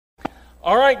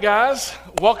All right, guys,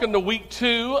 welcome to week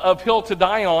 2 of Hill to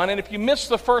Die On. And if you missed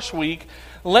the first week,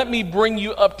 let me bring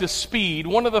you up to speed.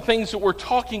 One of the things that we're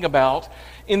talking about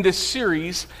in this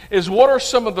series is what are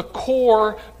some of the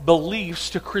core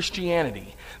beliefs to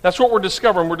Christianity. That's what we're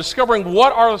discovering. We're discovering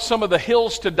what are some of the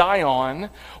hills to die on,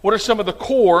 what are some of the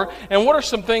core, and what are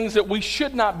some things that we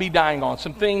should not be dying on,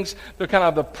 some things that are kind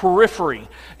of the periphery.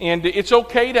 And it's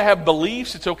okay to have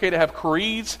beliefs, it's okay to have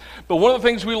creeds, but one of the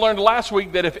things we learned last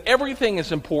week that if everything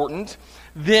is important,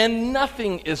 then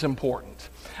nothing is important.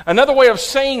 Another way of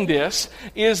saying this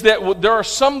is that there are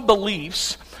some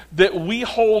beliefs that we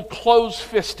hold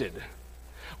closed-fisted,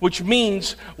 which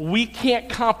means we can't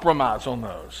compromise on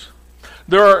those.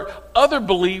 There are other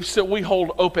beliefs that we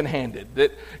hold open-handed,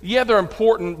 that, yeah, they're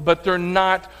important, but they're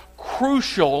not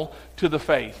crucial to the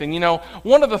faith. And you know,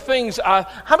 one of the things, how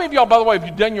many of y'all, by the way, have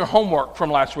you done your homework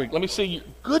from last week? Let me see you.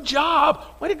 Good job.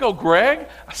 Way to go, Greg.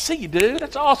 I see you, dude.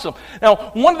 That's awesome.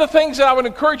 Now, one of the things that I would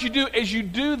encourage you to do as you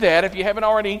do that, if you haven't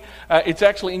already, it's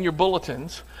actually in your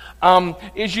bulletins,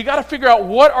 is you got to figure out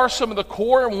what are some of the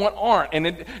core and what aren't.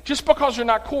 And just because they're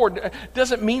not core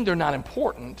doesn't mean they're not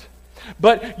important.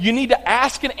 But you need to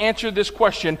ask and answer this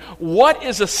question: what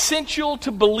is essential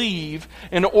to believe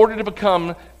in order to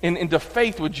become into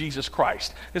faith with Jesus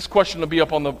Christ? This question will be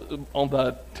up on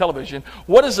the television.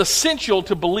 What is essential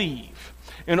to believe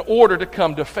in order to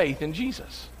come to faith in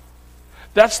Jesus?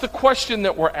 That's the question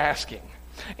that we're asking.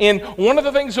 And one of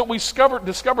the things that we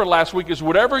discovered last week is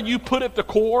whatever you put at the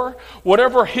core,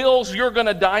 whatever hills you're going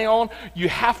to die on, you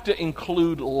have to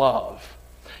include love.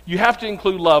 You have to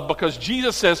include love because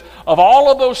Jesus says of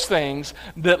all of those things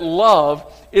that love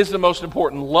is the most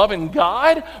important. Loving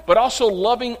God, but also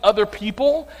loving other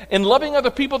people and loving other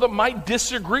people that might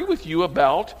disagree with you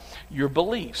about your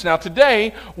beliefs. Now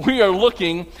today we are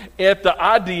looking at the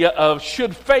idea of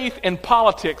should faith and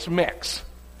politics mix?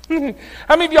 How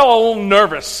many of y'all are a little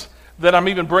nervous that I'm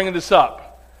even bringing this up?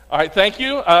 All right, thank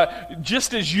you.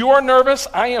 Just as you are nervous,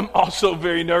 I am also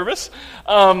very nervous.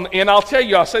 And I'll tell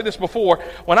you, I'll say this before,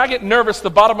 when I get nervous, the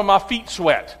bottom of my feet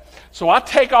sweat. So I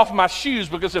take off my shoes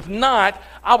because if not,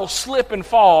 I will slip and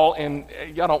fall, and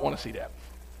y'all don't want to see that.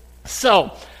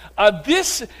 So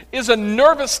this is a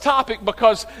nervous topic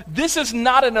because this is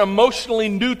not an emotionally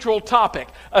neutral topic,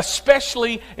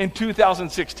 especially in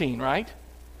 2016, right?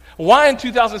 Why in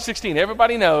 2016?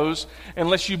 Everybody knows,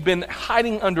 unless you've been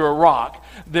hiding under a rock,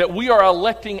 that we are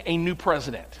electing a new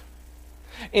president.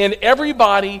 And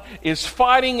everybody is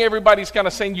fighting. Everybody's kind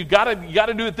of saying, you got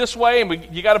to do it this way, and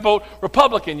you got to vote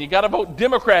Republican, you got to vote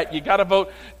Democrat, you got to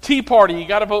vote Tea Party, you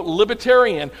got to vote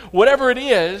Libertarian, whatever it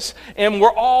is. And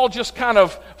we're all just kind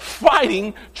of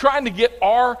fighting, trying to get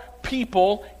our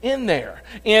people in there.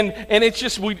 And it's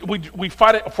just, we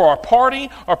fight it for our party,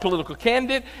 our political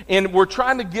candidate, and we're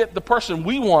trying to get the person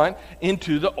we want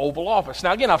into the Oval Office.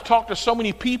 Now again, I've talked to so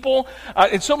many people,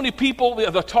 and so many people,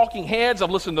 the talking heads,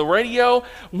 I've listened to the radio.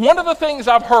 One of the things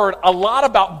I've heard a lot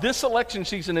about this election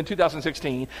season in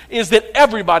 2016 is that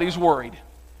everybody's worried.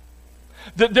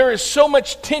 That there is so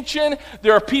much tension.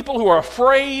 There are people who are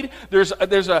afraid. There's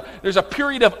a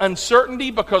period of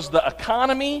uncertainty because the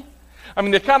economy,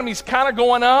 the economy's kind of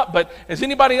going up, but has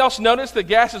anybody else noticed that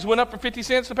gas has went up for 50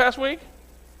 cents the past week?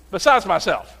 Besides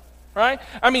myself, right?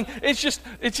 It's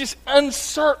just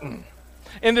uncertain.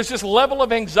 And there's this level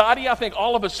of anxiety I think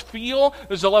all of us feel.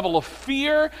 There's a level of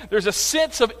fear. There's a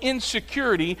sense of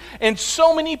insecurity. And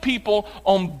so many people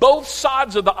on both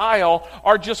sides of the aisle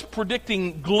are just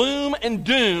predicting gloom and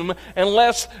doom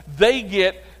unless they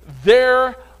get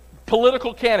their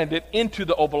political candidate into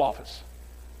the Oval Office.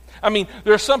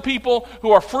 There are some people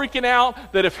who are freaking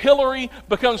out that if Hillary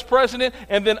becomes president,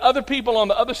 and then other people on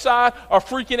the other side are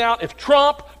freaking out if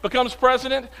Trump becomes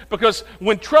president, because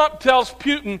when Trump tells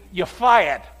Putin, you're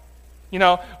fired.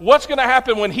 What's going to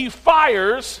happen when he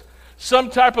fires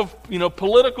some type of,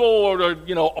 political or,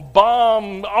 a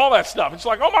bomb, all that stuff? It's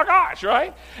like, oh my gosh,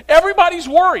 right? Everybody's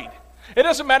worried. It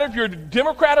doesn't matter if you're a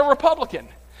Democrat or Republican.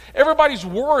 Everybody's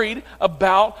worried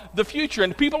about the future.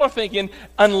 And people are thinking,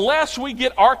 unless we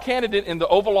get our candidate in the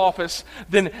Oval Office,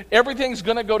 then everything's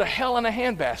going to go to hell in a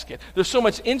handbasket. There's so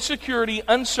much insecurity,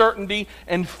 uncertainty,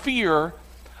 and fear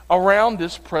around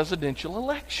this presidential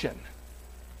election.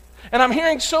 And I'm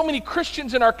hearing so many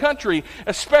Christians in our country,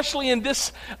 especially in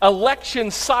this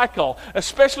election cycle,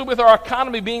 especially with our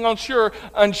economy being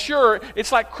unsure,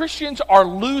 it's like Christians are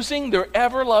losing their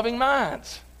ever-loving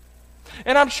minds.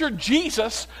 And I'm sure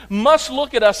Jesus must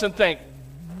look at us and think,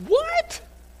 what?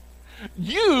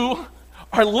 You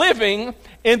are living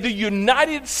in the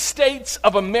United States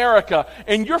of America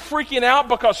and you're freaking out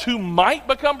because who might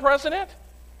become president?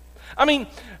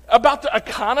 About the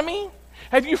economy?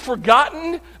 Have you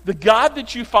forgotten the God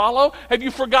that you follow? Have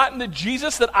you forgotten that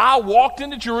Jesus, that I walked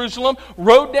into Jerusalem,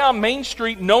 rode down Main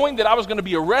Street knowing that I was going to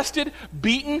be arrested,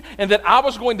 beaten, and that I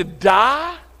was going to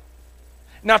die?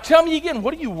 Now tell me again,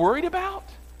 what are you worried about?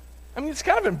 I mean, it's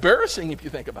kind of embarrassing if you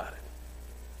think about it.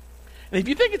 And if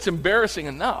you think it's embarrassing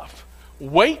enough,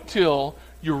 wait till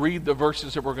you read the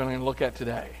verses that we're going to look at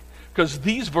today. Because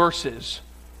these verses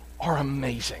are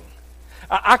amazing.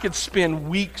 I could spend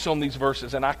weeks on these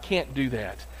verses, and I can't do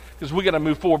that because we got to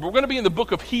move forward. But we're going to be in the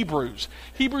book of Hebrews,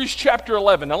 Hebrews chapter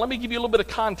 11. Now, let me give you a little bit of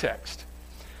context.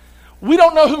 We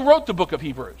don't know who wrote the book of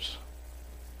Hebrews.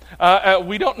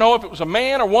 We don't know if it was a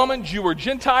man or woman, Jew or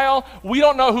Gentile. We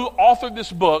don't know who authored this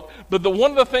book. But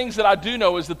one of the things that I do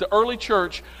know is that the early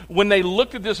church, when they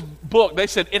looked at this book, they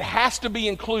said it has to be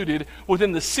included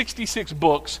within the 66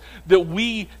 books that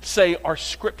we say are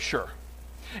Scripture.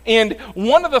 And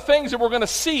one of the things that we're going to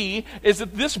see is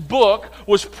that this book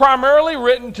was primarily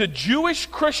written to Jewish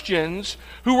Christians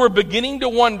who were beginning to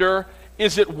wonder,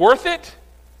 is it worth it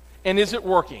and is it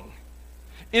working?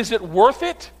 Is it worth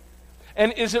it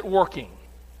and is it working?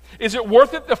 Is it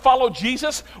worth it to follow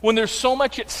Jesus when there's so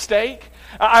much at stake?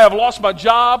 I have lost my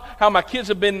job, how my kids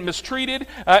have been mistreated.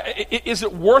 Is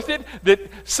it worth it that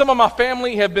some of my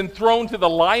family have been thrown to the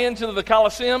lions into the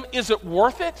Colosseum? Is it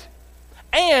worth it?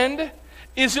 And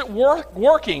is it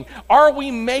working? Are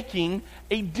we making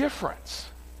a difference?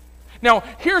 Now,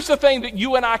 here's the thing that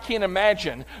you and I can't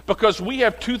imagine because we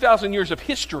have 2,000 years of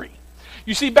history.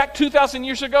 You see, back 2,000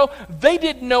 years ago, they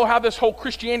didn't know how this whole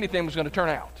Christianity thing was going to turn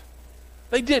out.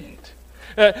 They didn't.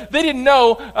 They didn't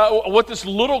know what this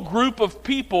little group of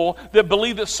people that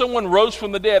believed that someone rose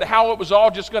from the dead, how it was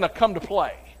all just going to come to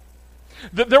play.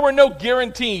 There were no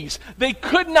guarantees. They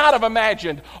could not have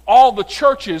imagined all the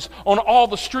churches on all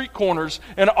the street corners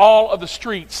and all of the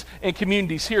streets and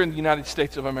communities here in the United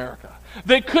States of America.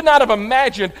 They could not have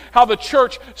imagined how the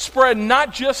church spread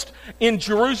not just in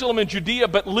Jerusalem and Judea,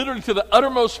 but literally to the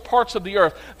uttermost parts of the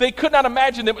earth. They could not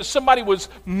imagine that when somebody was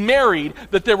married,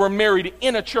 that they were married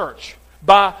in a church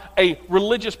by a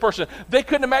religious person. They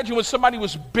couldn't imagine when somebody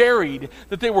was buried,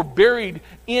 that they were buried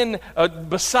in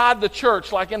beside the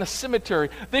church, like in a cemetery.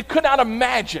 They could not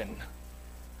imagine.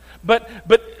 But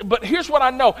here's what I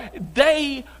know.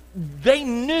 They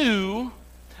knew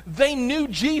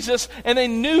Jesus, and they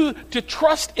knew to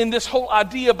trust in this whole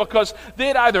idea because they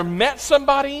had either met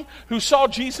somebody who saw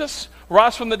Jesus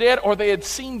rise from the dead, or they had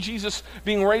seen Jesus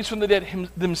being raised from the dead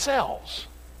themselves.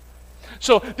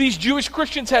 So these Jewish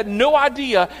Christians had no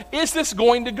idea, is this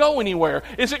going to go anywhere?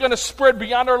 Is it going to spread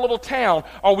beyond our little town?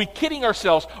 Are we kidding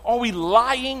ourselves? Are we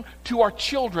lying to our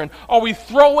children? Are we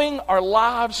throwing our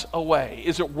lives away?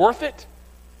 Is it worth it?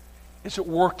 Is it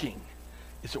working?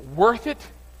 Is it worth it?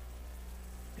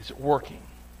 Is it working?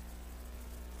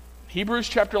 Hebrews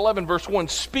chapter 11 verse 1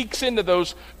 speaks into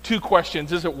those two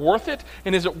questions. Is it worth it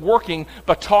and is it working,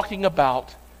 by talking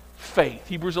about faith.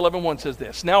 Hebrews 11:1 says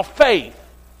this. Now faith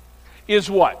is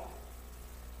what?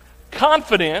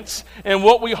 Confidence in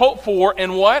what we hope for,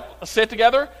 and what? Let's say it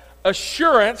together.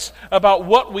 Assurance about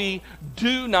what we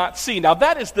do not see. Now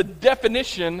that is the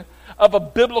definition of a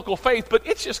biblical faith, but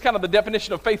it's just kind of the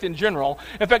definition of faith in general.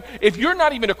 In fact, if you're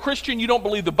not even a Christian, you don't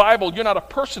believe the Bible, you're not a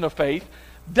person of faith,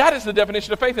 that is the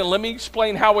definition of faith. And let me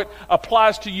explain how it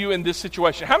applies to you in this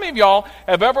situation. How many of y'all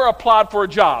have ever applied for a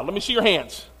job? Let me see your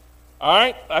hands. All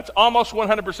right? That's almost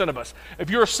 100% of us.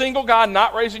 If you're a single guy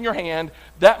not raising your hand,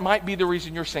 that might be the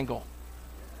reason you're single.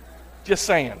 Just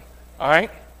saying. All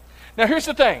right? Now here's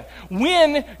the thing.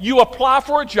 When you apply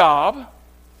for a job,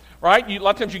 right, a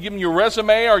lot of times you give them your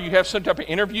resume or you have some type of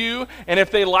interview, and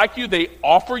if they like you, they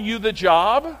offer you the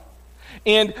job.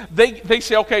 And they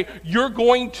say, okay, you're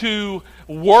going to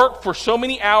work for so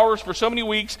many hours, for so many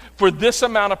weeks, for this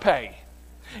amount of pay.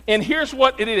 And here's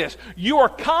what it is. You are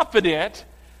confident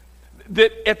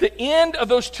that at the end of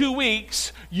those 2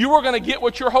 weeks, you are going to get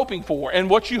what you're hoping for. And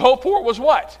what you hoped for was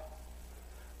what?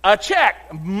 A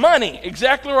check, money,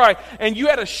 exactly right. And you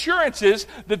had assurances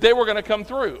that they were going to come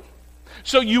through.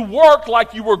 So you worked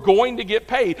like you were going to get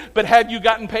paid. But have you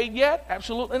gotten paid yet?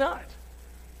 Absolutely not.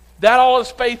 That all is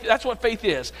faith. That's what faith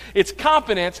is. It's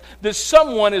confidence that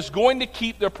someone is going to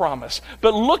keep their promise.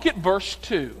 But look at verse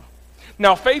 2.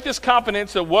 Now, faith is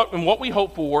confidence in what we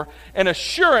hope for, and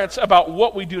assurance about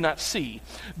what we do not see.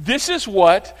 This is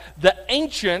what the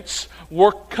ancients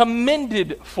were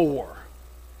commended for.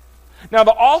 Now,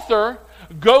 the author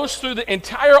goes through the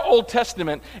entire Old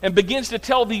Testament and begins to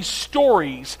tell these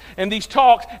stories and these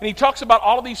talks, and he talks about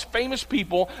all of these famous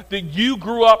people that you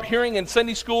grew up hearing in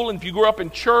Sunday school, and if you grew up in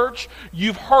church,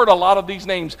 you've heard a lot of these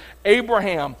names.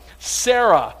 Abraham,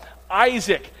 Sarah,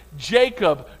 Isaac,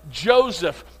 Jacob,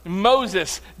 Joseph,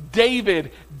 Moses,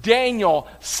 David, Daniel,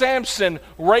 Samson,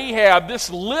 Rahab, this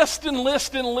list and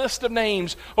list and list of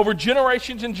names over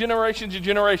generations and generations and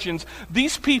generations.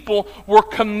 These people were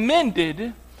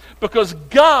commended because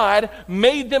God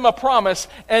made them a promise,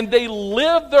 and they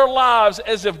lived their lives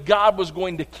as if God was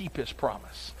going to keep his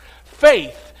promise.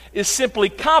 Faith is simply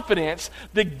confidence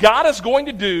that God is going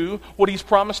to do what he's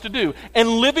promised to do. And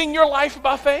living your life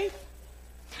by faith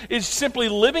is simply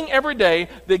living every day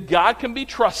that God can be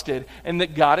trusted and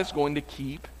that God is going to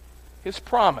keep his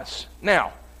promise.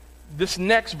 Now, this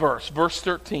next verse, verse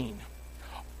 13.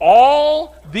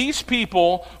 All these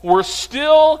people were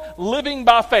still living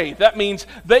by faith. That means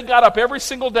they got up every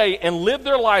single day and lived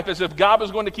their life as if God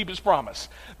was going to keep his promise.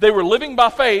 They were living by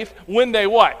faith when they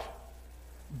what?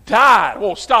 Died.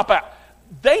 Well, stop out.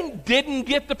 They didn't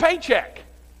get the paycheck.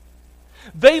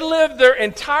 They lived their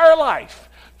entire life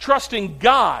trusting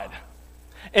God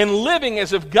and living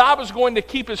as if God was going to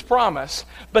keep his promise,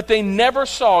 but they never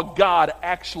saw God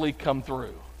actually come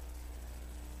through.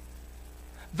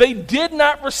 They did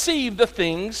not receive the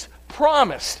things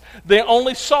promised. They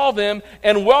only saw them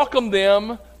and welcomed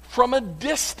them from a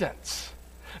distance.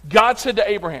 God said to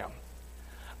Abraham,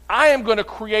 I am going to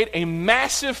create a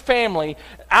massive family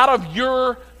out of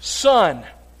your son.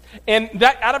 And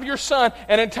that out of your son,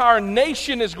 an entire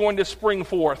nation is going to spring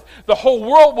forth. The whole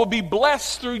world will be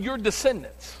blessed through your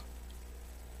descendants.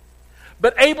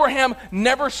 But Abraham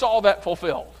never saw that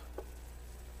fulfilled.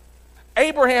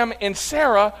 Abraham and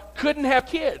Sarah couldn't have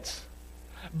kids.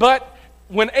 But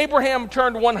when Abraham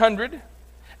turned 100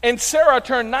 and Sarah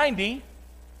turned 90,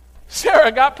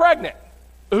 Sarah got pregnant.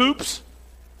 Oops.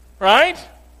 Right?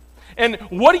 And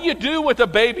what do you do with a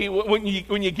baby when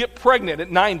you get pregnant at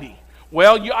 90?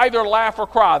 Well, you either laugh or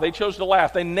cry. They chose to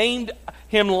laugh. They named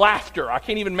him Laughter. I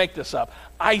can't even make this up.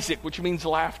 Isaac, which means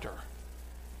laughter.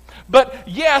 But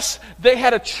yes, they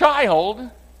had a child,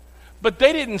 but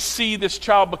they didn't see this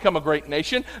child become a great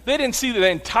nation. They didn't see that the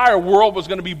entire world was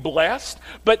going to be blessed.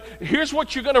 But here's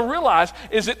what you're going to realize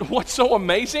is that what's so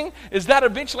amazing is that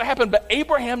eventually happened, but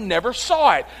Abraham never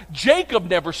saw it. Jacob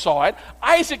never saw it.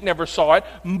 Isaac never saw it.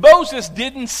 Moses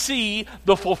didn't see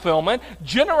the fulfillment.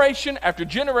 Generation after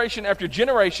generation after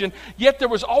generation, yet there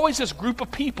was always this group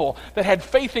of people that had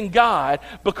faith in God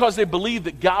because they believed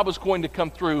that God was going to come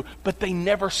through, but they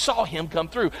never saw him come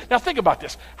through. Now think about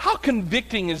this. How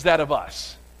convicting is that of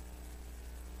us?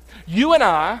 You and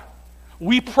I,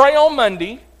 we pray on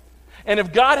Monday, and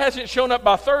if God hasn't shown up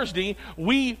by Thursday,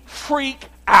 we freak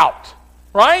out,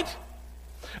 right?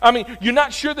 I mean, you're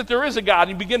not sure that there is a God.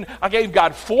 I gave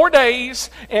God 4 days,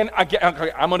 and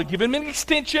I'm going to give him an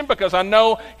extension because I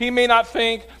know he may not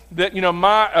think that,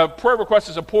 my prayer request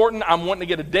is important. I'm wanting to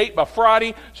get a date by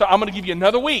Friday, so I'm going to give you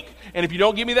another week. And if you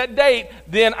don't give me that date,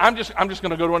 then I'm just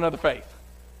going to go to another faith.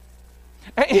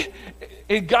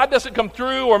 And God doesn't come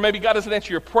through, or maybe God doesn't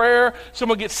answer your prayer,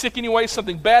 someone gets sick anyway,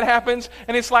 something bad happens,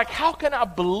 and it's like, how can I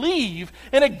believe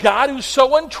in a God who's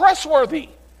so untrustworthy?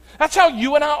 That's how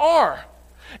you and I are.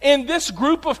 And this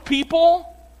group of people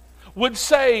would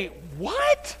say,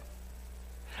 what?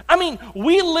 I mean,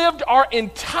 we lived our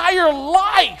entire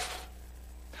life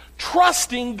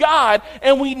trusting God,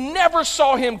 and we never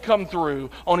saw him come through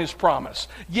on his promise,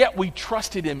 yet we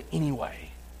trusted him anyway.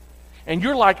 And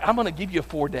you're like, I'm going to give you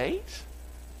 4 days?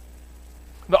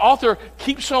 The author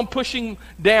keeps on pushing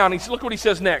down. Look what he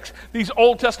says next. These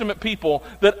Old Testament people,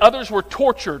 that others were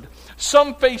tortured.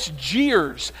 Some faced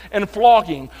jeers and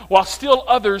flogging, while still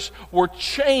others were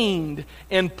chained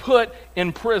and put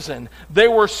in prison. They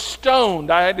were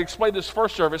stoned. I had to explain this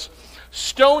first service.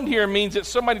 Stoned here means that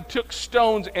somebody took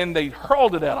stones and they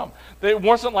hurled it at them. It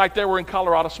wasn't like they were in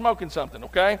Colorado smoking something,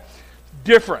 okay?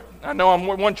 Different. I know I'm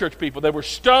one church people. They were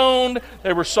stoned.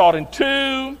 They were sawed in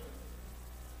two.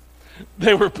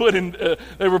 They were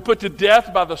put to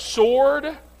death by the sword.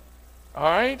 All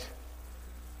right?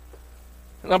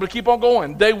 And I'm going to keep on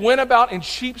going. They went about in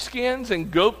sheepskins and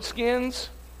goat skins,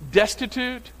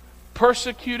 destitute,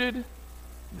 persecuted,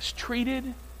 mistreated.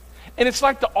 And it's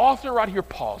like the author right here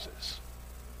pauses.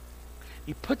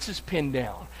 He puts his pen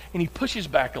down and he pushes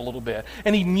back a little bit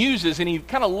and he muses and he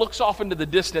kind of looks off into the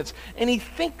distance and he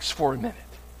thinks for a minute.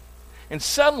 And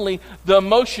suddenly, the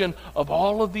emotion of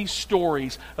all of these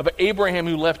stories of Abraham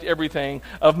who left everything,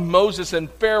 of Moses and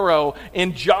Pharaoh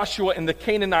and Joshua and the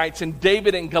Canaanites and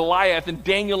David and Goliath and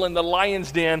Daniel in the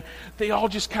lion's den, they all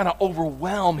just kind of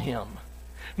overwhelm him.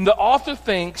 And the author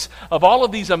thinks of all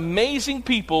of these amazing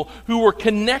people who were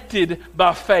connected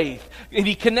by faith. And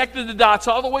he connected the dots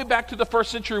all the way back to the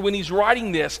first century when he's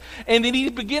writing this. And then he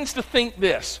begins to think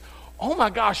this, oh my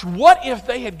gosh, what if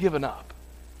they had given up?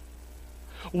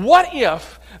 What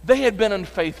if they had been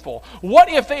unfaithful? What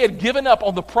if they had given up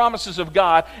on the promises of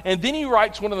God? And then he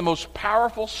writes one of the most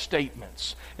powerful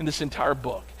statements in this entire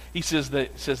book. He says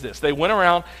this: they went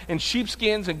around in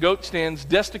sheepskins and goat skins,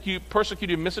 destitute,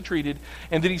 persecuted, mistreated.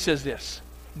 And then he says this: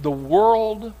 the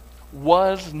world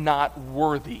was not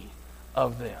worthy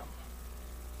of them.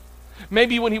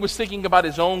 Maybe when he was thinking about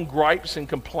his own gripes and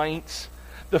complaints,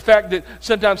 the fact that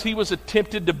sometimes he was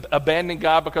tempted to abandon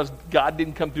God because God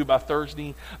didn't come through by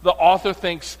Thursday, the author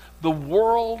thinks the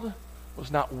world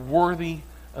was not worthy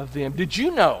of them. Did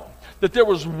you know that there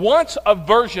was once a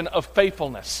version of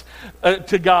faithfulness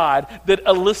to God that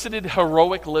elicited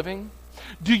heroic living?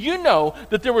 Do you know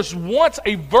that there was once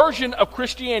a version of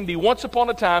Christianity, once upon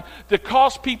a time, that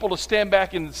caused people to stand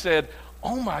back and said,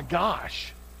 oh my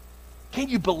gosh, can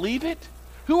you believe it?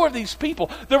 Who are these people?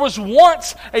 There was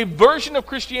once a version of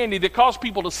Christianity that caused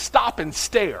people to stop and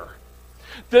stare.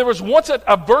 There was once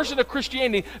a version of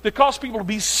Christianity that caused people to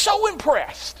be so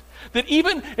impressed that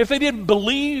even if they didn't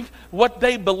believe what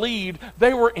they believed,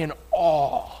 they were in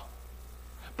awe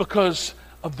because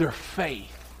of their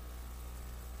faith.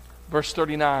 Verse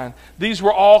 39, these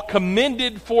were all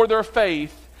commended for their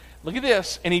faith. Look at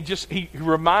this, and he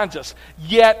reminds us,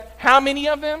 yet how many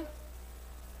of them?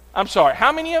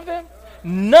 How many of them?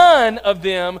 None of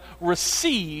them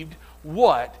received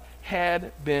what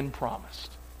had been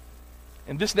promised.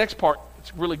 And this next part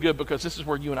is really good because this is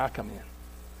where you and I come in.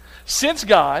 Since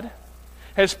God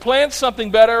has planned something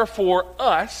better for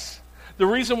us, the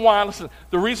reason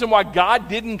why God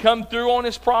didn't come through on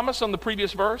his promise on the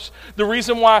previous verse, the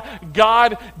reason why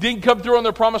God didn't come through on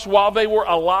their promise while they were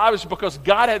alive is because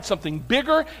God had something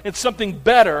bigger and something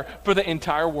better for the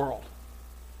entire world.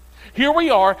 Here we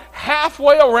are,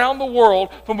 halfway around the world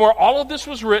from where all of this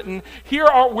was written.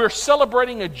 We're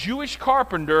celebrating a Jewish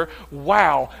carpenter.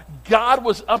 Wow, God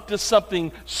was up to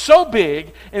something so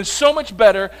big and so much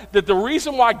better that the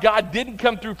reason why God didn't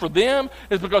come through for them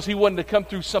is because he wanted to come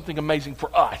through something amazing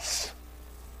for us.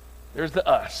 There's the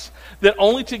us. That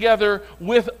only together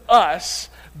with us,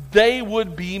 they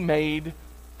would be made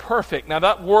perfect. Now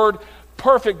that word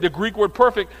perfect, the Greek word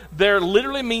perfect, there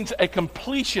literally means a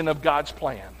completion of God's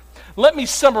plan. Let me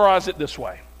summarize it this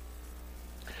way.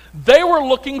 They were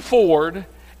looking forward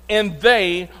and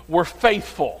they were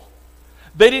faithful.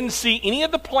 They didn't see any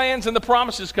of the plans and the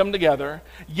promises come together,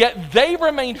 yet they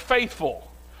remained faithful.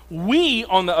 We,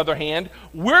 on the other hand,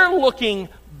 we're looking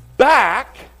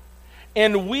back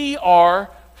and we are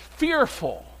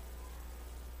fearful.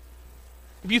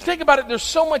 If you think about it, there's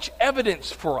so much evidence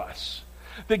for us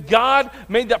that God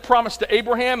made that promise to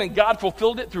Abraham and God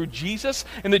fulfilled it through Jesus,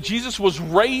 and that Jesus was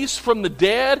raised from the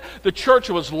dead. The church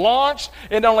was launched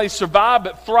and not only survived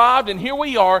but thrived, and here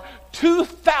we are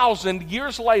 2,000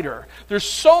 years later. There's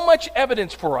so much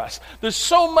evidence for us. There's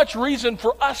so much reason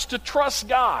for us to trust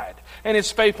God and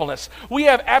his faithfulness. We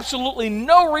have absolutely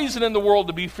no reason in the world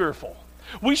to be fearful.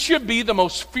 We should be the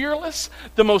most fearless,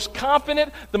 the most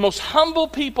confident, the most humble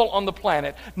people on the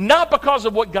planet, not because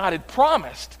of what God had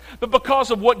promised, but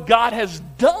because of what God has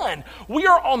done. We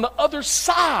are on the other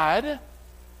side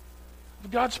of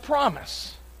God's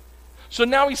promise. So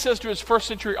now he says to his first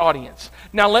century audience,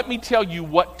 now let me tell you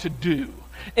what to do.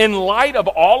 In light of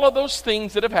all of those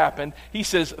things that have happened, he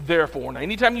says, therefore. Now,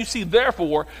 anytime you see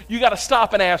therefore, you got to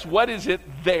stop and ask, what is it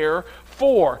there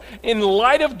for? In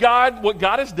light of God, what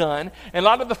God has done, in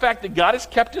light of the fact that God has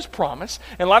kept his promise,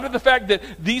 in light of the fact that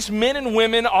these men and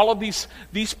women, all of these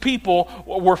people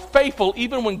were faithful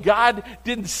even when God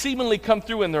didn't seemingly come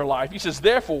through in their life, he says,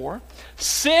 therefore,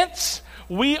 since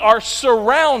we are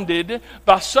surrounded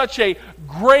by such a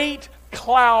great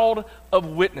cloud of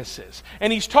witnesses.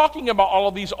 And he's talking about all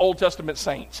of these Old Testament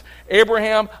saints.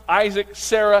 Abraham, Isaac,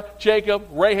 Sarah, Jacob,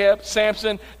 Rahab,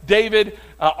 Samson, David,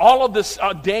 all of this,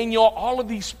 Daniel, all of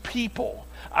these people.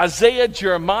 Isaiah,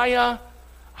 Jeremiah,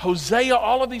 Hosea,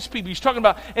 all of these people. He's talking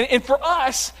about, and for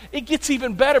us, it gets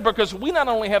even better because we not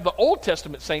only have the Old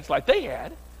Testament saints like they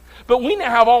had, but we now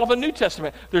have all of the New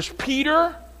Testament. There's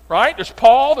Peter, right? There's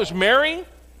Paul, there's Mary.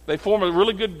 They form a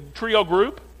really good trio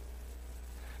group.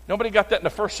 Nobody got that in the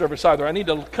first service either. I need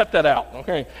to cut that out.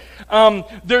 Okay.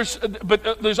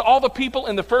 There's all the people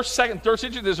in the first, second, third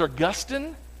century. There's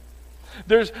Augustine.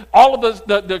 There's all of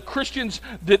the Christians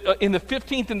that in the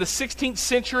 15th and the 16th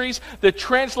centuries that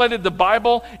translated the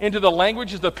Bible into the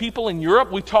languages of the people in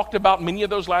Europe. We talked about many of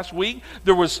those last week.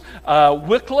 There was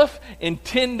Wycliffe and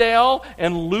Tyndale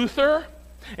and Luther.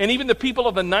 And even the people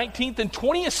of the 19th and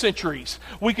 20th centuries,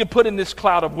 we could put in this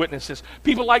cloud of witnesses.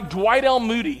 People like Dwight L.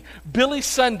 Moody, Billy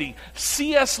Sunday,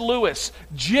 C.S. Lewis,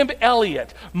 Jim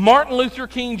Elliot, Martin Luther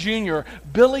King Jr.,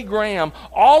 Billy Graham.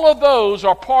 All of those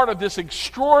are part of this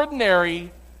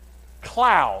extraordinary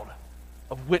cloud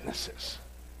of witnesses.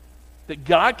 That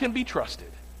God can be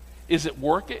trusted. Is it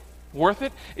worth it?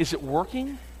 Is it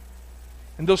working?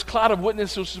 And those cloud of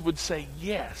witnesses would say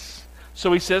yes.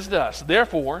 So he says to us,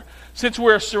 therefore, since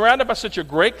we're surrounded by such a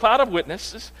great cloud of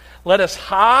witnesses, let us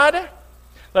hide,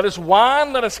 let us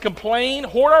whine, let us complain,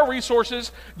 hoard our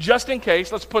resources just in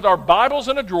case. Let's put our Bibles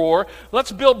in a drawer.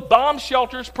 Let's build bomb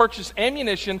shelters, purchase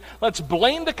ammunition. Let's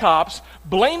blame the cops,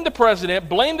 blame the president,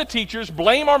 blame the teachers,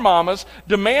 blame our mamas,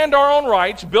 demand our own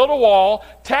rights, build a wall,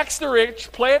 tax the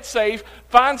rich, play it safe,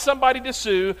 find somebody to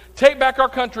sue, take back our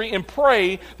country, and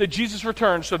pray that Jesus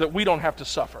returns so that we don't have to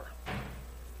suffer.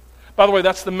 By the way,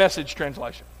 that's the Message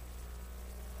translation.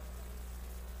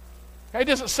 It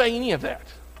doesn't say any of that.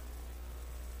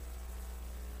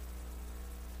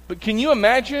 But can you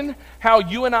imagine how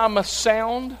you and I must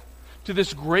sound to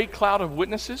this great cloud of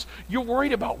witnesses? You're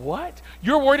worried about what?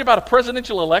 You're worried about a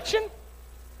presidential election?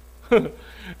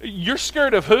 You're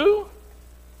scared of who?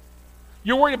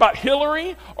 You're worried about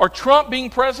Hillary or Trump being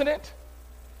president?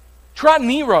 Try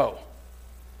Nero.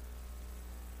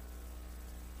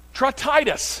 Try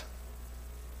Titus.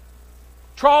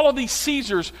 Try all of these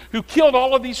Caesars who killed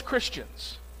all of these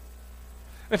Christians.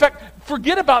 In fact,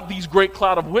 forget about these great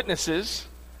cloud of witnesses.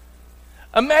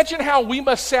 Imagine how we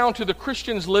must sound to the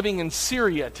Christians living in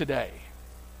Syria today,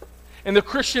 and the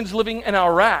Christians living in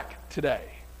Iraq today,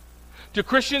 to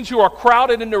Christians who are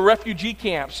crowded into refugee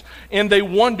camps, and they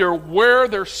wonder where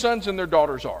their sons and their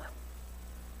daughters are.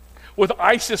 With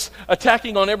ISIS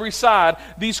attacking on every side,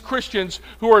 these Christians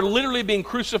who are literally being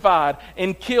crucified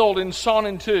and killed and sawn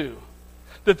in two,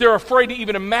 that they're afraid to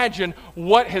even imagine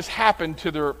what has happened to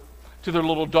their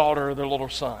little daughter or their little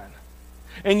son.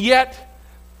 And yet,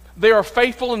 they are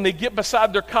faithful, and they get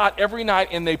beside their cot every night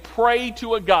and they pray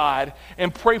to a God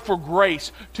and pray for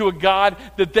grace to a God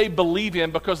that they believe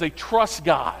in because they trust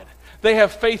God. They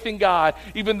have faith in God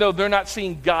even though they're not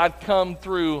seeing God come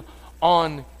through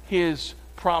on His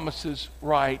promises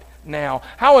right now.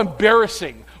 How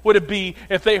embarrassing would it be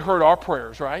if they heard our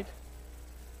prayers, right?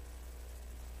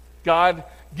 God,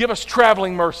 give us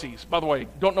traveling mercies. By the way,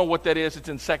 don't know what that is. It's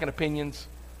in Second Opinions.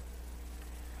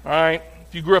 All right.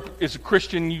 If you grew up as a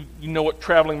Christian, you know what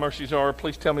traveling mercies are.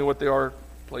 Please tell me what they are,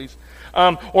 please.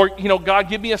 Or, God,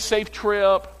 give me a safe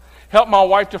trip. Help my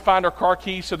wife to find her car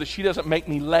keys so that she doesn't make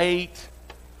me late.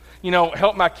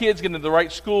 Help my kids get into the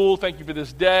right school. Thank you for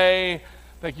this day.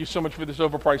 Thank you so much for this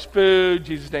overpriced food. In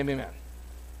Jesus' name, amen.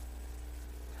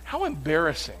 How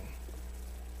embarrassing.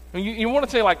 You want to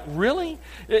say, like, really?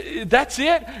 That's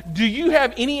it? Do you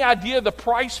have any idea the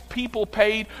price people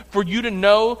paid for you to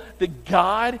know that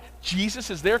God, Jesus,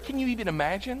 is there? Can you even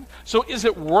imagine? So is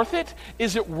it worth it?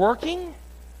 Is it working?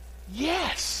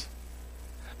 Yes.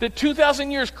 That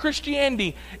 2,000 years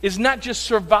Christianity is not just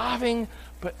surviving,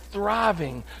 but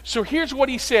thriving. So here's what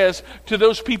he says to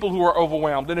those people who are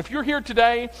overwhelmed. And if you're here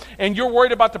today and you're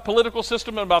worried about the political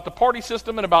system and about the party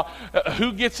system and about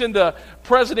who gets into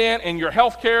president and your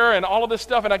health care and all of this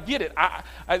stuff, and I get it.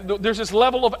 There's this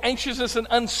level of anxiousness and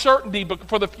uncertainty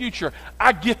for the future.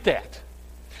 I get that.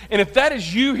 And if that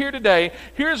is you here today,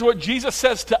 here's what Jesus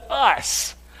says to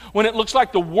us when it looks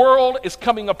like the world is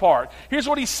coming apart. Here's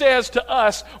what he says to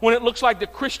us when it looks like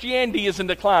that Christianity is in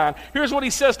decline. Here's what he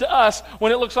says to us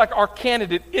when it looks like our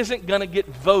candidate isn't going to get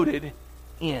voted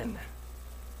in.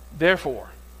 Therefore,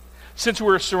 since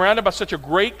we're surrounded by such a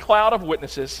great cloud of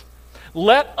witnesses,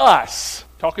 let us,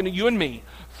 talking to you and me,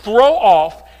 throw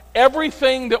off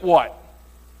everything that what?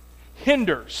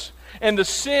 Hinders, and the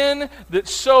sin that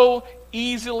so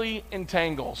easily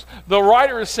entangles. The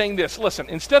writer is saying this, listen,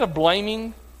 instead of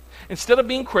blaming, instead of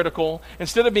being critical,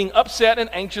 instead of being upset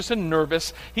and anxious and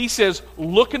nervous, he says,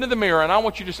 look into the mirror, and I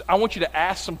want you to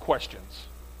ask some questions.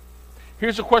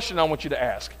 Here's a question I want you to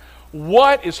ask.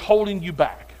 What is holding you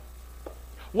back?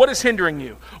 What is hindering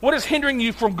you? What is hindering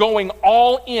you from going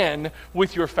all in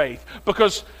with your faith?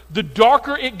 Because the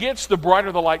darker it gets, the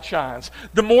brighter the light shines.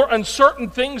 The more uncertain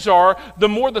things are, the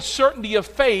more the certainty of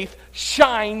faith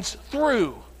shines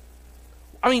through.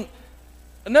 I mean,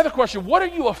 another question, what are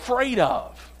you afraid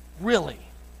of? Really?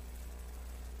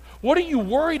 What are you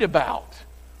worried about?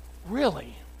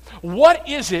 Really? What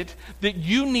is it that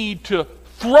you need to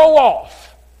throw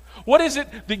off? What is it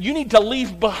that you need to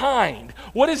leave behind?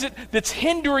 What is it that's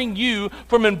hindering you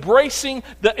from embracing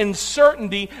the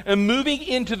uncertainty and moving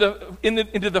into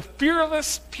the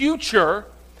fearless future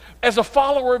as a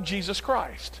follower of Jesus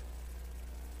Christ?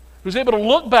 Who's able to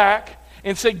look back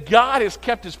and say, God has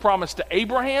kept his promise to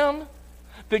Abraham,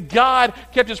 that God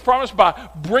kept his promise by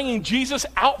bringing Jesus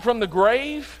out from the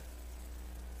grave.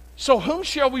 So whom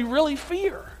shall we really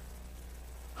fear?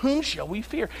 Whom shall we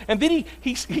fear? And then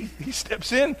he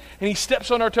steps in and he steps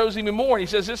on our toes even more. And he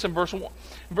says this in verse 1.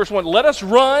 In verse 1, let us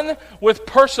run with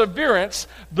perseverance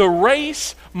the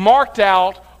race marked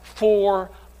out for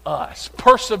us.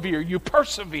 Persevere. You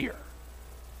persevere.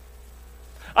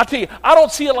 I tell you, I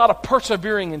don't see a lot of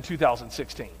persevering in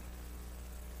 2016.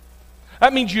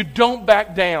 That means you don't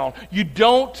back down. You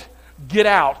don't get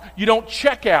out. You don't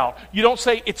check out. You don't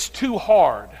say it's too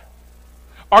hard.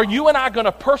 Are you and I going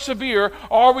to persevere,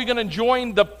 or are we going to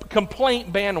join the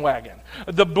complaint bandwagon,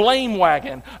 the blame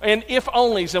wagon, and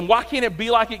if-onlys, and why can't it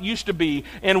be like it used to be,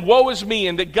 and woe is me,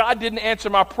 and that God didn't answer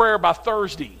my prayer by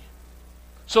Thursday?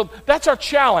 So that's our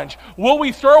challenge. Will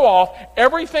we throw off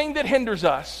everything that hinders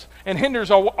us and hinders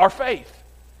our faith?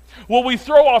 Will we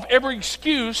throw off every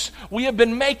excuse we have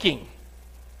been making?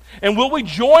 And will we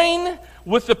join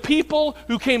with the people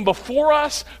who came before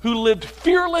us, who lived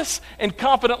fearless and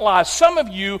confident lives? Some of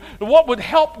you, what would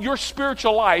help your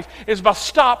spiritual life is by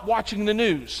stop watching the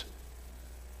news.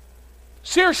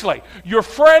 Seriously, you're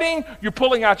fretting, you're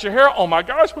pulling out your hair, oh my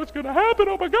gosh, what's going to happen,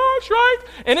 oh my gosh, right?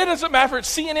 And it doesn't matter if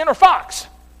it's CNN or Fox.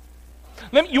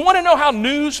 You want to know how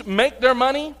news make their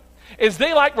money? Is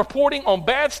they like reporting on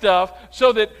bad stuff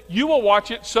so that you will watch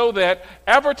it, so that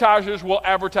advertisers will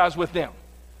advertise with them.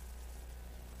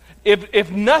 If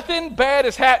nothing bad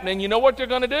is happening, you know what they're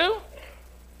going to do?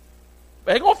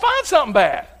 They're going to find something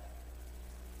bad.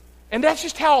 And that's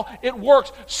just how it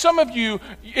works. Some of you,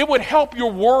 it would help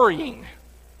your worrying.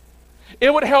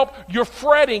 It would help your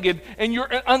fretting and your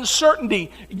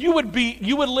uncertainty. You would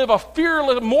live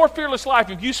a more fearless life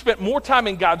if you spent more time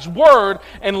in God's Word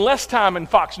and less time in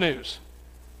Fox News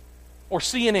or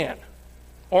CNN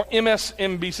or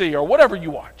MSNBC or whatever you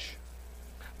watch.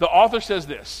 The author says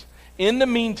this: in the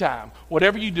meantime,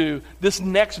 whatever you do, this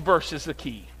next verse is the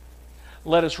key.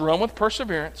 Let us run with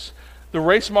perseverance the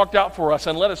race marked out for us,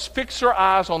 and let us fix our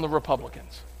eyes on the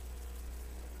Republicans.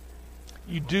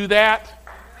 You do that.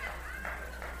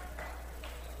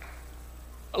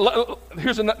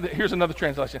 Here's another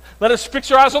translation. Let us fix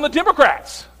our eyes on the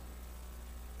Democrats.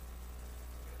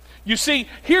 You see,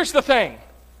 here's the thing.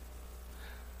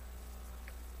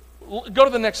 Go to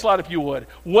the next slide if you would.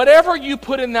 Whatever you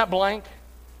put in that blank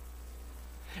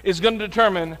is going to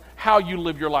determine how you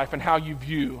live your life and how you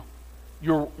view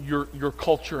your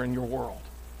culture and your world.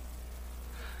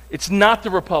 It's not the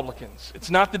Republicans.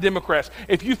 It's not the Democrats.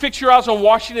 If you fix your eyes on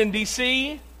Washington,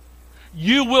 D.C.,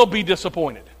 you will be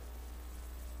disappointed.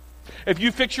 If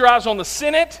you fix your eyes on the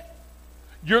Senate,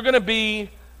 you're going to be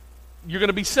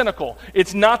cynical.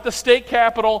 It's not the state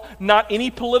capitol, not any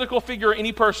political figure or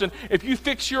any person. If you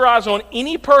fix your eyes on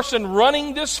any person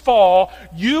running this fall,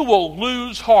 you will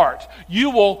lose heart.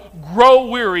 You will grow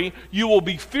weary. You will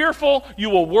be fearful. You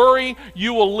will worry.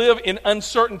 You will live in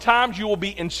uncertain times. You will be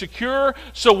insecure.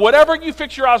 So whatever you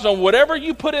fix your eyes on, whatever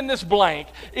you put in this blank,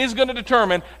 is going to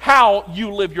determine how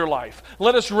you live your life.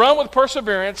 Let us run with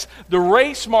perseverance the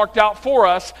race marked out for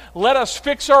us. Let us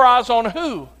fix our eyes on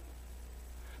who?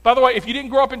 By the way, if you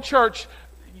didn't grow up in church,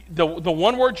 the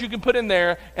one word you can put in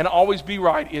there and always be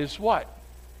right is what?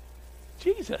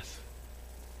 Jesus.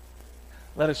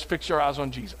 Let us fix our eyes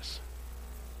on Jesus.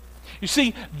 You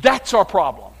see, that's our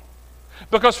problem.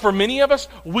 Because for many of us,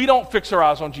 we don't fix our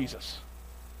eyes on Jesus.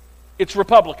 It's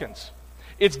Republicans.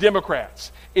 It's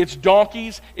Democrats. It's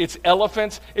donkeys. It's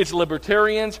elephants. It's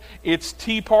libertarians. It's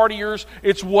Tea Partiers.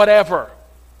 It's whatever.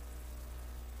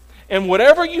 And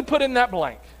whatever you put in that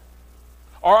blank,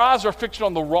 our eyes are fixed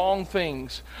on the wrong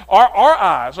things. Our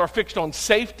eyes are fixed on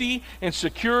safety and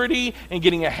security and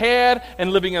getting ahead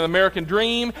and living an American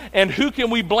dream. And who can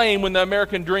we blame when the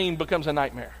American dream becomes a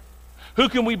nightmare? Who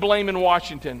can we blame in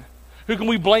Washington? Who can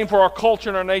we blame for our culture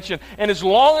and our nation? And as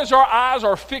long as our eyes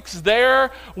are fixed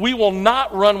there, we will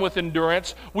not run with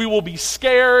endurance. We will be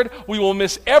scared. We will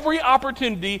miss every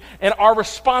opportunity and our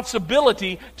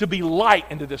responsibility to be light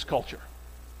into this culture.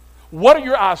 What are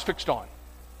your eyes fixed on?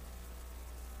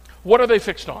 What are they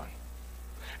fixed on?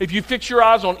 If you fix your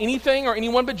eyes on anything or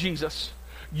anyone but Jesus,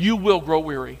 you will grow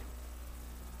weary.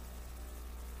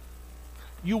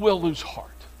 You will lose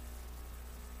heart.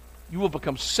 You will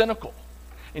become cynical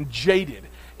and jaded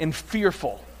and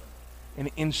fearful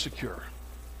and insecure.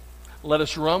 Let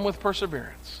us run with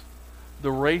perseverance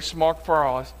the race marked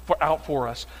out for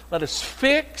us. Let us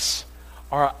fix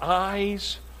our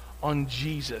eyes on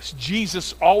Jesus.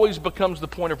 Jesus always becomes the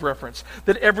point of reference.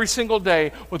 That every single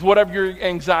day, with whatever your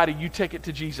anxiety, you take it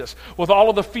to Jesus. With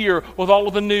all of the fear, with all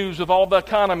of the news, with all the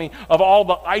economy, of all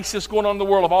the ISIS going on in the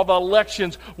world, of all the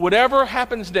elections, whatever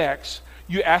happens next,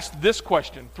 you ask this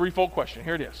question, threefold question.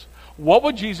 Here it is. What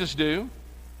would Jesus do?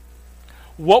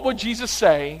 What would Jesus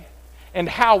say? And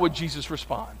how would Jesus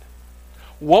respond?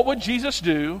 What would Jesus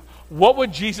do? What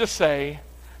would Jesus say?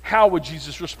 How would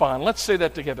Jesus respond? Let's say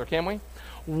that together, can we?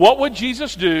 What would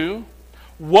Jesus do?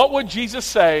 What would Jesus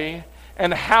say?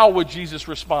 And how would Jesus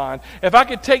respond? If I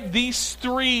could take these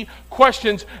three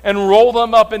questions and roll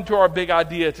them up into our big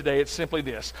idea today, it's simply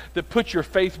this: that put your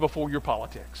faith before your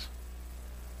politics.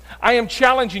 I am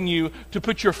challenging you to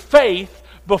put your faith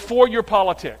before your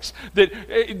politics. That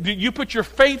you put your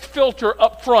faith filter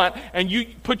up front and you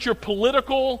put your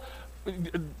political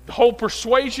whole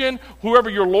persuasion, whoever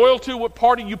you're loyal to, what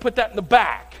party, you put that in the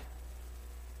back.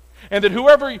 And that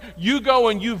whoever you go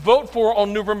and you vote for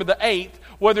on November the 8th,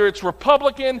 whether it's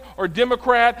Republican or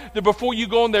Democrat, that before you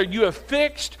go in there, you have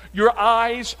fixed your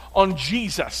eyes on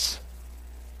Jesus.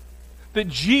 That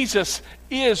Jesus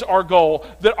is our goal.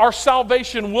 That our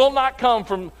salvation will not come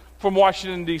from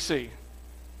Washington, D.C.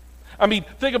 I mean,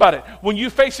 think about it. When you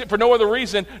face it for no other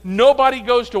reason, nobody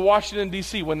goes to Washington,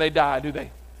 D.C. when they die, do they?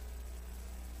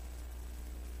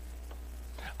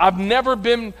 I've never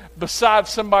been beside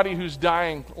somebody who's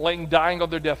dying on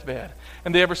their deathbed,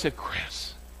 and they ever said,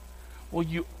 "Chris, will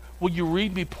you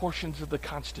read me portions of the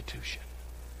Constitution?"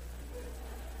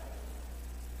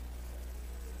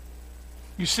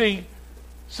 You see,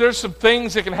 so there's some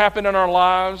things that can happen in our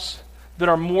lives that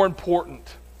are more important.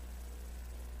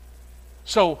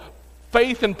 So,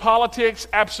 faith and politics,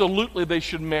 absolutely they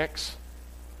should mix.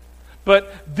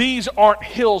 But these aren't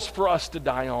hills for us to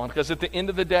die on, because at the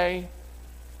end of the day,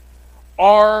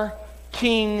 our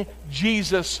King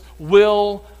Jesus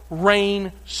will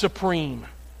reign supreme.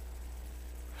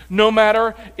 No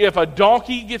matter if a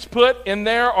donkey gets put in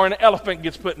there or an elephant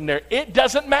gets put in there, it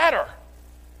doesn't matter.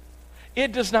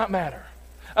 It does not matter.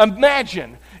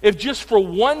 Imagine if just for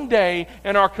one day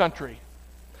in our country,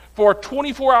 for a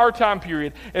 24-hour time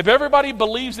period, if everybody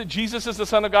believes that Jesus is the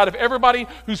Son of God, if everybody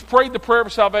who's prayed the prayer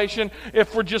of salvation, if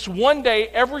for just one day,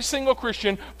 every single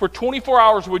Christian for 24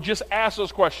 hours would just ask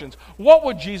those questions, what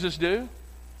would Jesus do?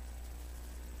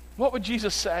 What would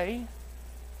Jesus say?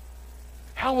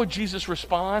 How would Jesus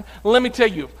respond? Let me tell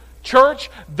you, church,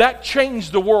 that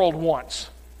changed the world once.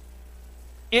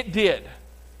 It did.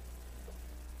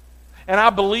 And I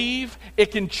believe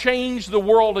it can change the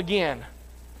world again.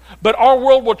 But our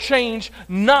world will change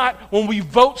not when we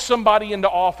vote somebody into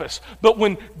office, but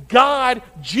when God,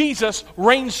 Jesus,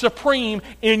 reigns supreme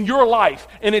in your life.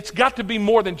 And it's got to be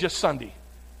more than just Sunday.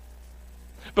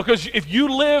 Because if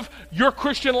you live your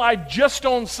Christian life just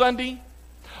on Sunday,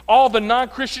 all the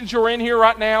non-Christians who are in here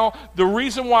right now, the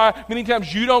reason why many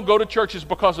times you don't go to church is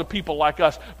because of people like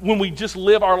us. When we just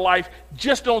live our life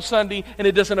just on Sunday and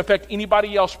it doesn't affect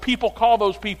anybody else, people call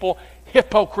those people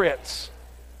hypocrites.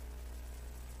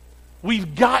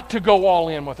 We've got to go all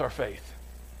in with our faith.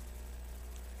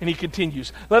 And he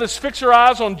continues, let us fix our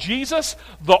eyes on Jesus,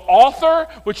 the author,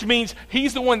 which means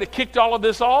he's the one that kicked all of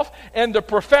this off, and the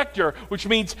perfecter, which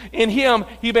means in him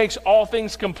he makes all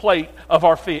things complete of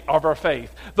our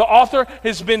faith. The author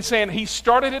has been saying he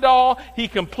started it all, he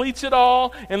completes it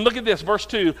all. And look at this, verse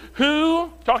 2.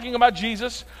 Who, talking about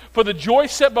Jesus, for the joy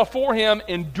set before him,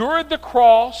 endured the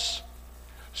cross,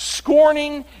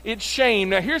 scorning its shame.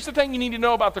 Now here's the thing you need to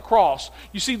know about the cross.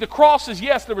 You see, the cross is,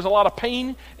 yes, there was a lot of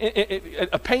pain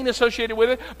associated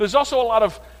with it, but there's also a lot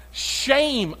of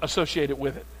shame associated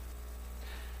with it.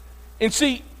 And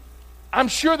see, I'm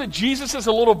sure that Jesus as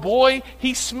a little boy,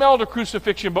 he smelled a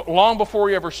crucifixion but long before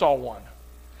he ever saw one.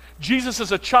 Jesus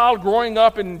as a child growing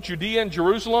up in Judea and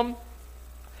Jerusalem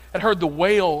had heard the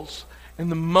wails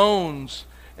and the moans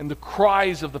and the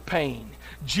cries of the pain.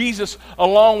 Jesus,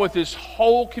 along with his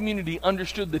whole community,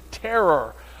 understood the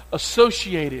terror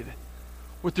associated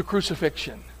with the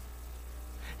crucifixion.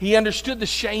 He understood the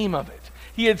shame of it.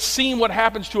 He had seen what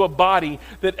happens to a body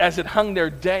that as it hung there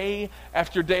day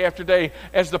after day after day,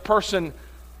 as the person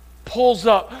pulls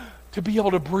up to be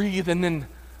able to breathe and then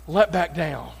let back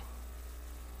down.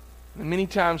 And many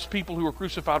times people who were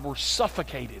crucified were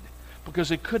suffocated because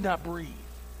they could not breathe.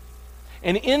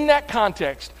 And in that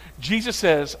context, Jesus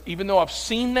says, even though I've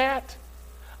seen that,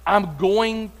 I'm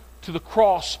going to the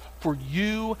cross for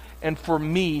you and for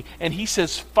me. And he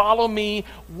says, follow me.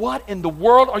 What in the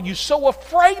world are you so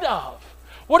afraid of?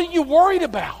 What are you worried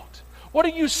about? What are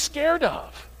you scared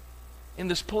of in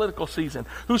this political season?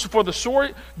 Who's for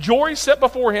the joy set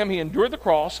before him, he endured the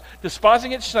cross,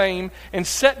 despising its shame, and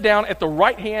sat down at the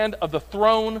right hand of the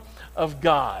throne of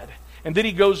God. And then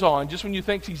he goes on, just when you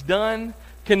think he's done,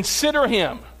 consider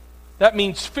him. That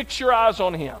means fix your eyes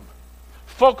on him.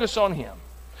 Focus on him.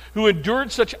 Who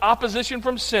endured such opposition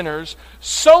from sinners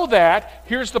so that,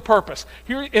 here's the purpose.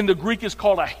 Here in the Greek is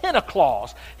called a hina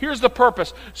clause. Here's the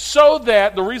purpose. So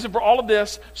that, the reason for all of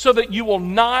this, so that you will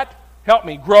not, help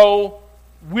me, grow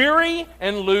weary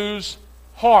and lose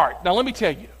heart. Now let me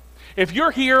tell you, if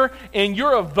you're here and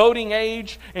you're of voting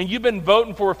age and you've been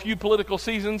voting for a few political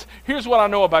seasons, here's what I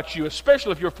know about you,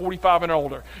 especially if you're 45 and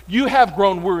older. You have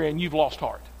grown weary and you've lost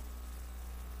heart.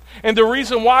 And the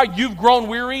reason why you've grown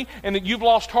weary and that you've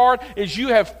lost heart is you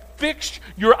have fixed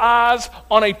your eyes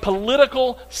on a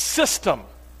political system.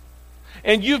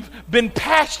 And you've been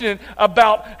passionate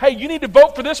about, hey, you need to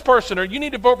vote for this person or you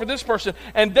need to vote for this person.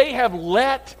 And they have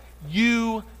let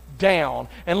you down.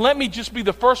 And let me just be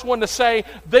the first one to say,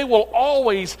 they will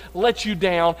always let you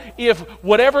down if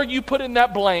whatever you put in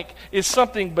that blank is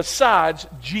something besides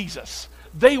Jesus.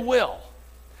 They will.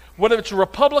 Whether it's a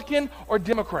Republican or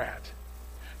Democrat.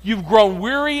 You've grown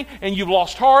weary and you've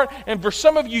lost heart. And for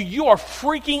some of you, you are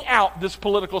freaking out this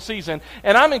political season.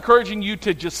 And I'm encouraging you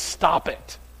to just stop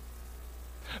it.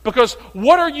 Because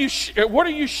what are you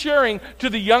sharing to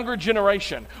the younger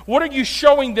generation? What are you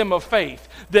showing them of faith?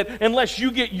 That unless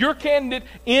you get your candidate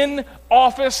in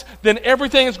office, then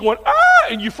everything is going,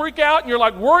 and you freak out and you're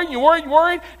like worried.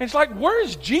 And it's like, where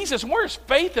is Jesus? Where is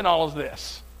faith in all of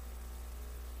this?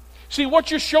 See, what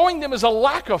you're showing them is a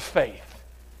lack of faith.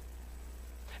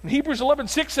 And Hebrews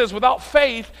 11:6 says, without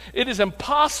faith, it is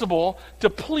impossible to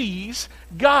please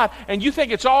God. And you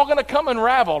think it's all going to come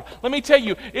unraveled. Let me tell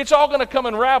you, it's all going to come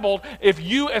unraveled if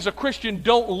you as a Christian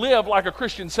don't live like a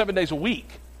Christian 7 days a week.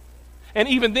 And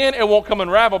even then, it won't come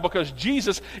unraveled because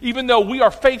Jesus, even though we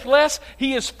are faithless,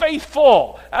 He is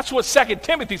faithful. That's what 2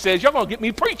 Timothy says. You're going to get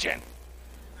me preaching.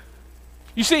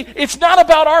 You see, it's not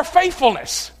about our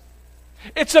faithfulness.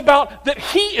 It's about that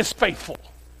He is faithful.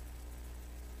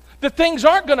 That things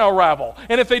aren't going to unravel.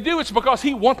 And if they do, it's because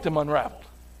He wants them unraveled.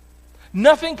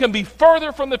 Nothing can be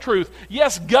further from the truth.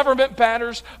 Yes, government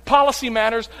matters, policy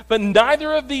matters, but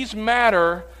neither of these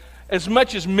matter as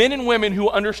much as men and women who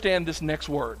understand this next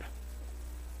word.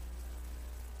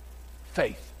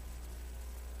 Faith.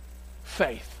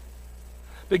 Faith.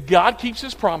 That God keeps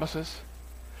His promises,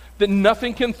 that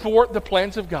nothing can thwart the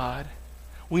plans of God.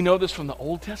 We know this from the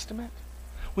Old Testament.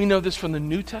 We know this from the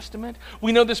New Testament.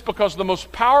 We know this because the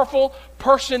most powerful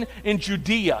person in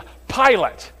Judea,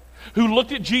 Pilate, who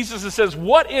looked at Jesus and says,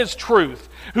 what is truth?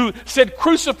 Who said,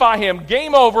 crucify Him,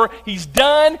 game over, He's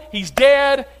done, He's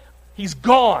dead, He's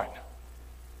gone.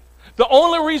 The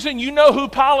only reason you know who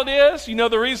Pilate is, you know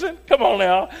the reason? Come on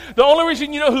now. The only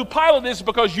reason you know who Pilate is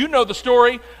because you know the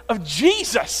story of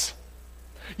Jesus.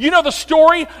 You know the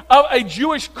story of a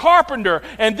Jewish carpenter,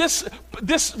 and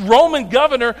this Roman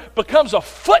governor becomes a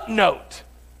footnote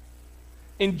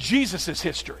in Jesus'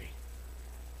 history.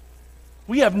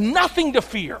 We have nothing to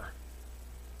fear.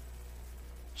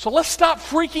 So let's stop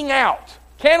freaking out.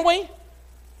 Can we?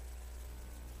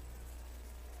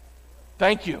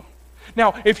 Thank you.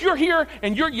 Now, if you're here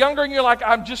and you're younger and you're like,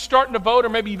 I'm just starting to vote, or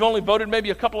maybe you've only voted maybe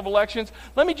a couple of elections,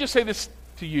 let me just say this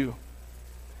to you.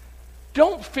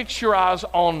 Don't fix your eyes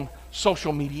on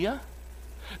social media.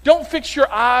 Don't fix your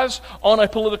eyes on a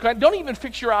political. Don't even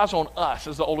fix your eyes on us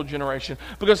as the older generation.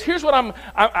 Because here's what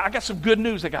I got some good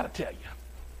news I got to tell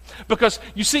you. Because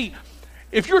you see,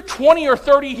 if you're 20 or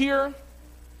 30 here,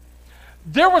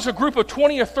 there was a group of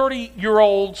 20 or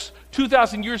 30-year-olds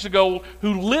 2,000 years ago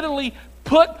who literally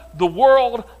put the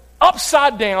world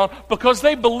upside down because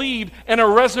they believed in a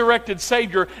resurrected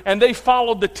Savior and they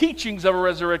followed the teachings of a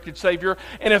resurrected Savior.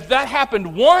 And if that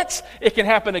happened once, it can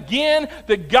happen again,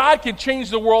 that God can change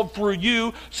the world through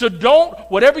you. So don't,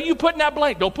 whatever you put in that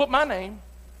blank, don't put my name.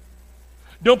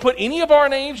 Don't put any of our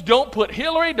names. Don't put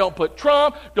Hillary. Don't put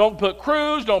Trump. Don't put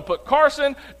Cruz. Don't put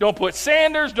Carson. Don't put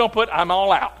Sanders. Don't put, I'm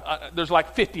all out. There's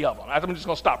like 50 of them. I'm just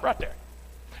going to stop right there.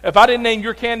 If I didn't name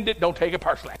your candidate, don't take it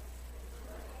personally.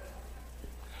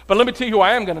 But let me tell you who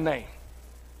I am going to name.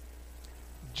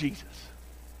 Jesus.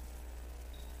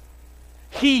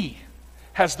 He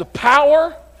has the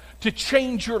power to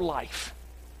change your life.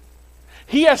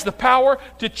 He has the power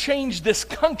to change this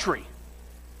country.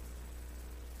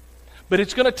 But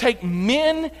it's going to take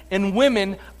men and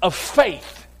women of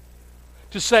faith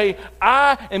to say,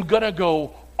 I am going to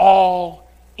go all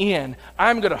in.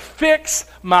 I'm going to fix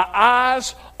my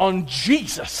eyes on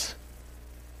Jesus.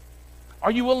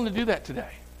 Are you willing to do that today?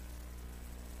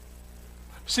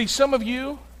 See, some of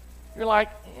you, you're like,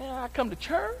 yeah, I come to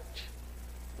church,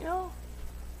 you know.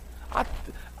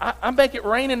 I make it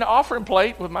rain in the offering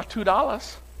plate with my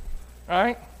 $2,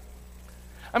 right?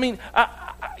 I mean,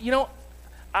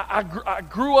 I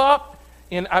grew up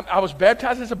and I was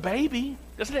baptized as a baby.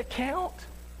 Doesn't that count?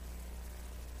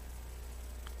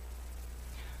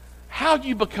 How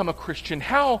you become a Christian,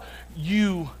 how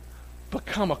you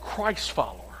become a Christ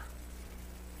follower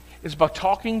is by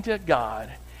talking to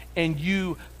God and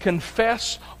you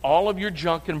confess all of your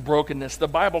junk and brokenness, the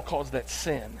Bible calls that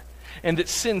sin. And that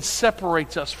sin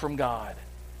separates us from God.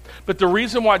 But the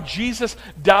reason why Jesus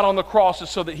died on the cross is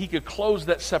so that he could close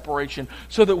that separation,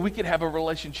 so that we could have a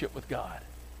relationship with God.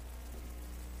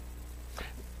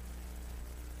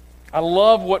 I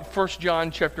love what 1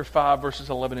 John chapter 5, verses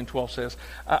 11 and 12 says.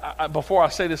 Before I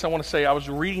say this, I want to say I was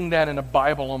reading that in a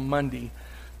Bible on Monday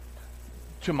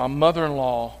to my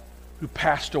mother-in-law who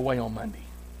passed away on Monday.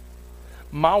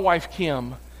 My wife,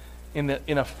 Kim, in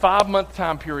a 5-month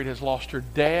time period, has lost her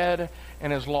dad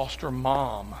and has lost her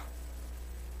mom.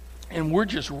 And we're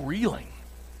just reeling.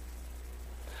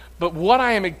 But what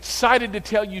I am excited to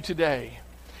tell you today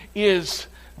is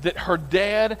that her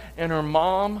dad and her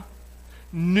mom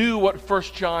knew what 1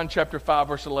 John chapter 5,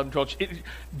 verse 11, 12.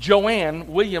 Joanne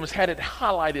Williams had it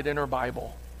highlighted in her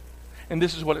Bible. And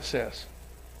this is what it says.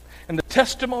 And the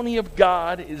testimony of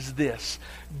God is this: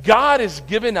 God has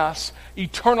given us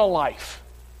eternal life.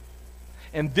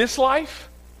 And this life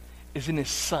is in His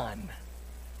Son,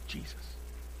 Jesus.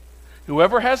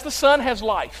 Whoever has the Son has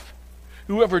life.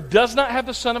 Whoever does not have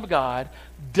the Son of God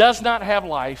does not have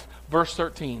life. Verse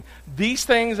 13. These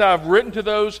things I have written to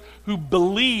those who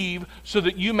believe, so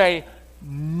that you may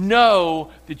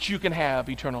know that you can have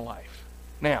eternal life.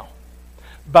 Now,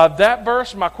 by that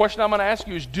verse, my question I'm going to ask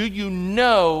you is, do you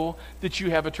know that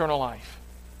you have eternal life?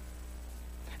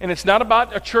 And it's not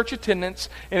about a church attendance,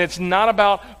 and it's not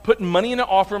about putting money in an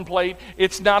offering plate.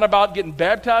 It's not about getting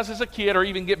baptized as a kid or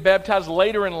even get baptized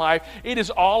later in life. It is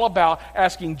all about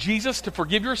asking Jesus to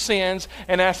forgive your sins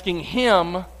and asking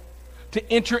Him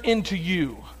to enter into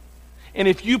you. And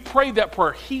if you pray that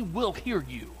prayer, He will hear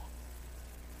you.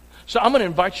 So I'm going to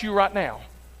invite you right now.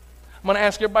 I'm going to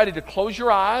ask everybody to close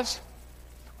your eyes.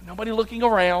 Nobody looking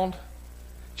around.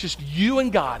 Just you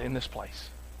and God in this place.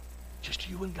 Just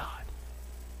you and God.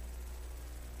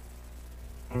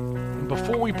 And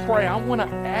before we pray, I want to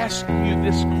ask you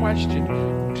this question.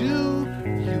 Do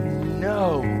you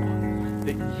know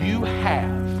that you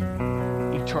have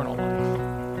eternal life?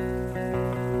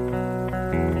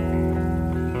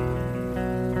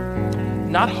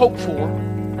 Not hope for.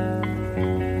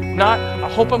 Not, I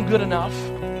hope I'm good enough.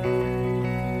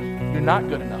 You're not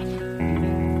good enough.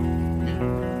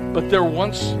 But there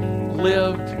once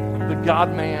lived the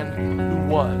God-man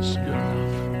who was good enough.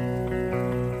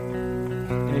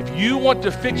 And if you want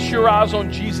to fix your eyes on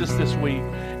Jesus this week,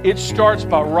 it starts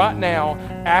by right now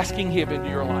asking Him into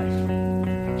your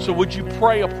life. So would you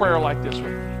pray a prayer like this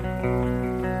with me?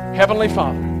 Heavenly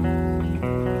Father,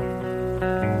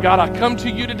 God, I come to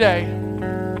you today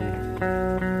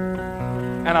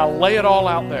and I lay it all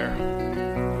out there.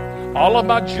 All of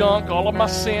my junk, all of my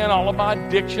sin, all of my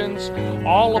addictions,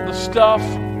 all of the stuff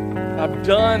I've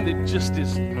done that just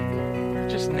is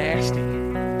just nasty.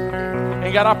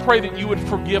 And God, I pray that you would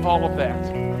forgive all of that.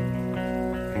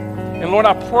 And Lord,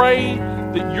 I pray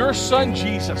that your Son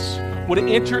Jesus would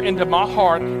enter into my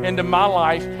heart, into my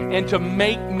life, and to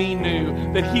make me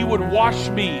new. That He would wash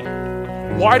me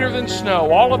whiter than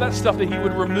snow, all of that stuff that He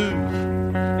would remove,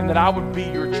 and that I would be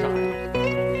your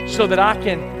child. So that I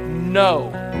can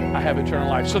know I have eternal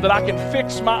life. So that I can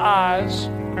fix my eyes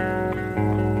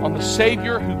on the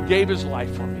Savior who gave His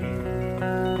life for me.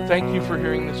 Thank you for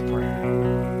hearing this prayer.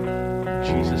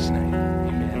 In Jesus' name,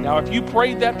 amen. Now, if you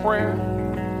prayed that prayer,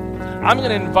 I'm going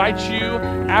to invite you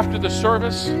after the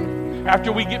service,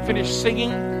 after we get finished singing,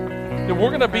 that there's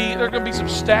going to be some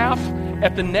staff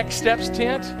at the Next Steps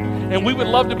tent, and we would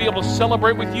love to be able to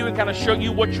celebrate with you and kind of show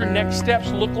you what your next steps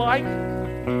look like.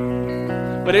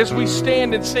 But as we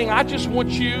stand and sing, I just want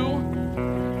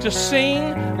you to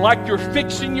sing like you're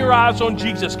fixing your eyes on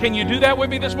Jesus. Can you do that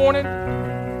with me this morning?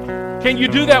 Can you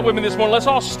do that with me this morning? Let's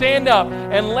all stand up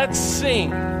and let's sing.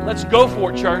 Let's go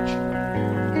for it, church.